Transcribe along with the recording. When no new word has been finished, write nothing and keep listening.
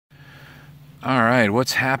All right,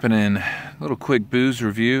 what's happening? A little quick booze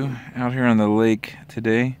review out here on the lake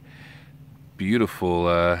today. Beautiful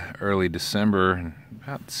early December, and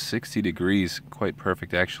about 60 degrees, quite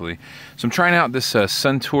perfect actually. So I'm trying out this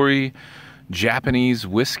Suntory Japanese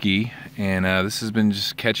Whiskey, and this has been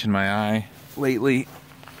just catching my eye lately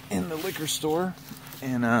in the liquor store.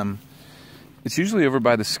 And it's usually over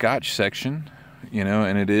by the Scotch section, you know,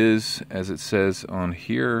 and it is, as it says on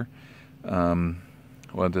here,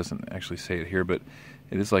 well, it doesn't actually say it here, but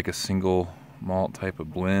it is like a single malt type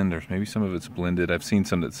of blend, or maybe some of it's blended. I've seen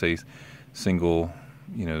some that say single,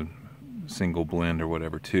 you know, single blend or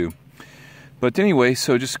whatever too. But anyway,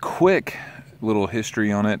 so just quick little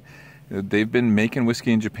history on it. They've been making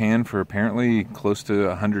whiskey in Japan for apparently close to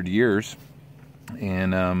 100 years,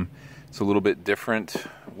 and it's a little bit different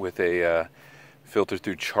with a filter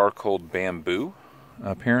through charcoal bamboo,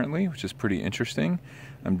 apparently, which is pretty interesting.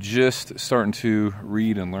 I'm just starting to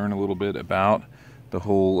read and learn a little bit about the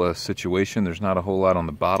whole situation. There's not a whole lot on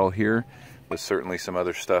the bottle here, but certainly some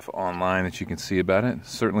other stuff online that you can see about it.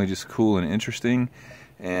 Certainly just cool and interesting,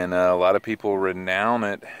 and a lot of people renown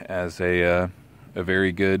it as a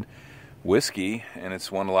very good whiskey, and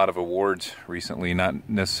it's won a lot of awards recently, not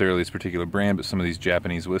necessarily this particular brand, but some of these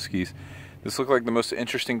Japanese whiskeys. This looked like the most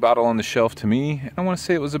interesting bottle on the shelf to me, and I want to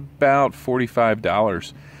say it was about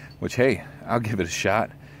 $45, which, hey, I'll give it a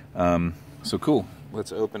shot. So cool.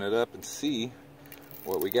 Let's open it up and see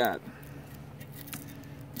what we got.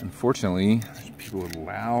 Unfortunately, there's people with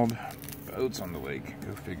loud boats on the lake.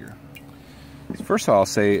 Go figure. First of all, I'll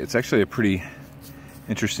say it's actually a pretty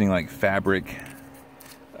interesting, like, fabric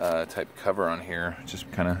type cover on here.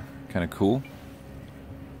 Just kind of cool.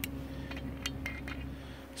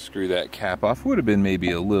 Screw that cap off. Would have been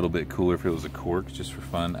maybe a little bit cooler if it was a cork, just for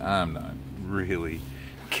fun. I'm not really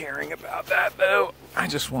caring about that though. I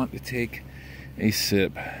just want to take a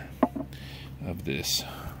sip of this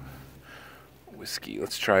whiskey.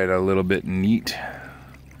 Let's try it a little bit neat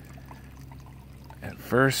at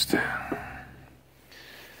first.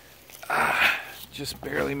 Just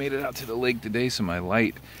barely made it out to the lake today, so my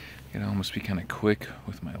light can almost be kind of quick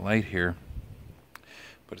with my light here,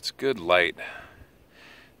 but it's good light.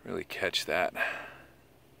 Really catch that.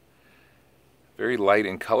 Very light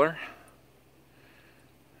in color.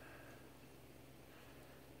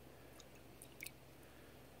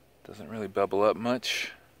 Doesn't really bubble up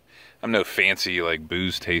much. I'm no fancy like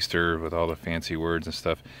booze taster with all the fancy words and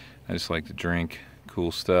stuff. I just like to drink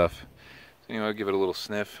cool stuff. So anyway, I'll give it a little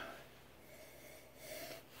sniff.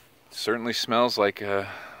 Certainly smells like a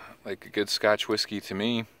good Scotch whiskey to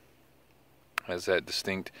me. Has that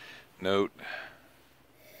distinct note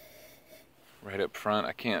right up front.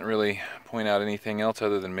 I can't really point out anything else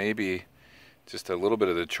other than maybe just a little bit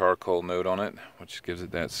of the charcoal note on it, which gives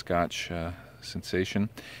it that Scotch sensation.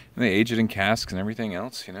 And they age it in casks and everything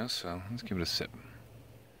else, you know, so let's give it a sip.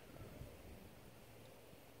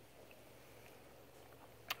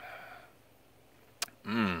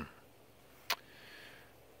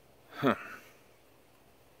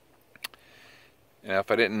 Now,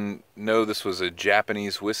 if I didn't know this was a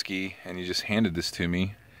Japanese whiskey and you just handed this to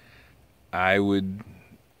me, I would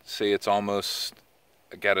say it's almost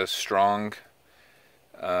got a strong,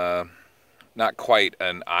 not quite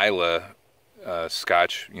an Islay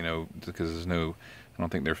Scotch, you know, because there's no, I don't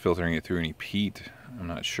think they're filtering it through any peat. I'm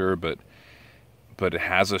not sure, but it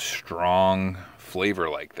has a strong flavor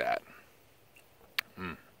like that.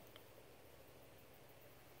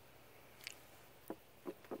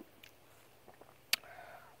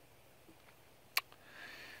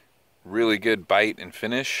 Really good bite and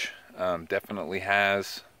finish. Definitely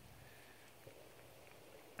has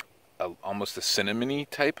almost a cinnamony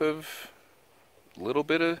type of little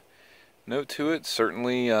bit of note to it.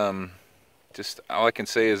 Certainly, just all I can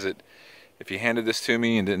say is that if you handed this to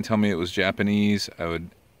me and didn't tell me it was Japanese, I would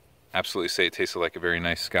absolutely say it tasted like a very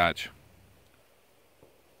nice Scotch.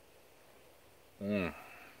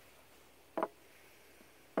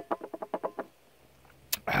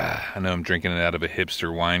 I know I'm drinking it out of a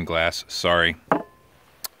hipster wine glass, sorry.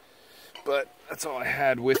 But that's all I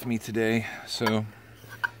had with me today, so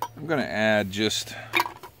I'm gonna add just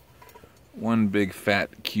one big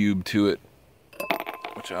fat cube to it,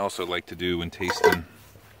 which I also like to do when tasting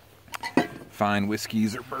fine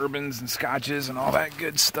whiskeys or bourbons and scotches and all that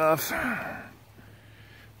good stuff.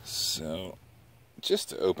 So just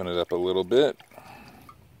to open it up a little bit.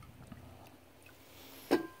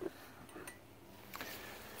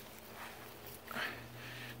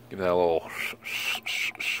 Give that a little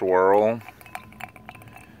swirl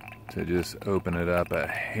to just open it up a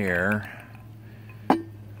hair.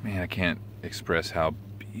 Man, I can't express how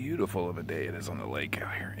beautiful of a day it is on the lake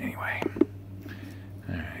out here. Anyway,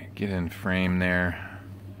 Alright, get in frame there.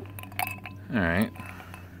 Alright.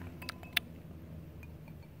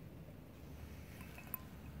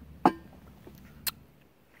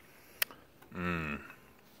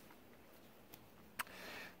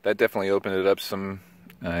 That definitely opened it up some.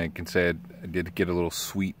 I can say I did get a little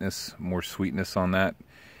sweetness, more sweetness on that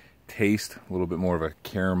taste. A little bit more of a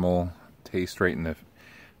caramel taste right in the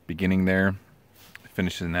beginning there.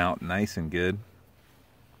 Finishing out nice and good.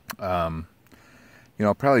 You know,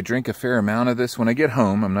 I'll probably drink a fair amount of this when I get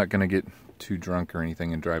home. I'm not going to get too drunk or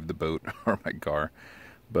anything and drive the boat or my car.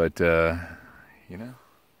 But, you know,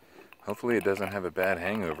 hopefully it doesn't have a bad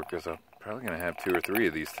hangover, because I'm probably going to have 2 or 3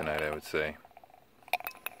 of these tonight, I would say.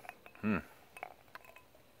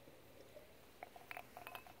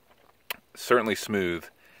 Certainly smooth.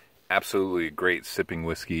 Absolutely great sipping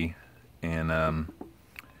whiskey. And I'd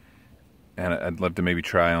love to maybe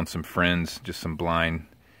try on some friends, just some blind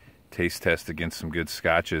taste test against some good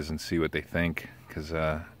scotches and see what they think. Because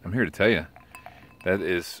I'm here to tell you, that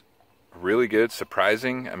is really good,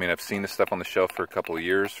 surprising. I mean, I've seen this stuff on the shelf for a couple of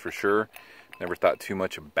years for sure. Never thought too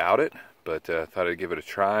much about it, but thought I'd give it a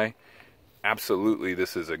try. Absolutely,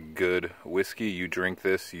 this is a good whiskey. You drink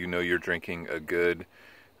this, you know you're drinking a good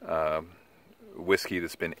whiskey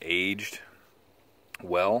that's been aged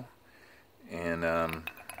well. And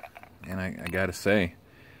I gotta say,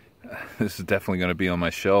 this is definitely going to be on my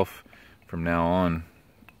shelf from now on.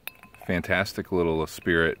 Fantastic little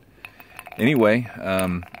spirit. Anyway,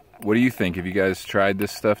 what do you think? Have you guys tried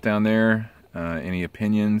this stuff down there? Any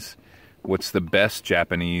opinions? What's the best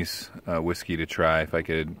Japanese whiskey to try? If I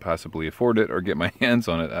could possibly afford it or get my hands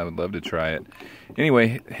on it, I would love to try it.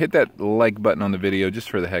 Anyway, hit that like button on the video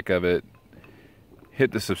just for the heck of it.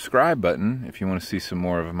 Hit the subscribe button if you want to see some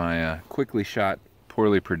more of my quickly shot,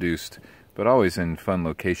 poorly produced, but always in fun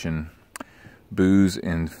location booze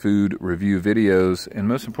and food review videos. And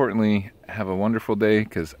most importantly, have a wonderful day,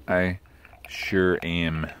 because I sure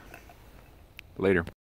am. Later.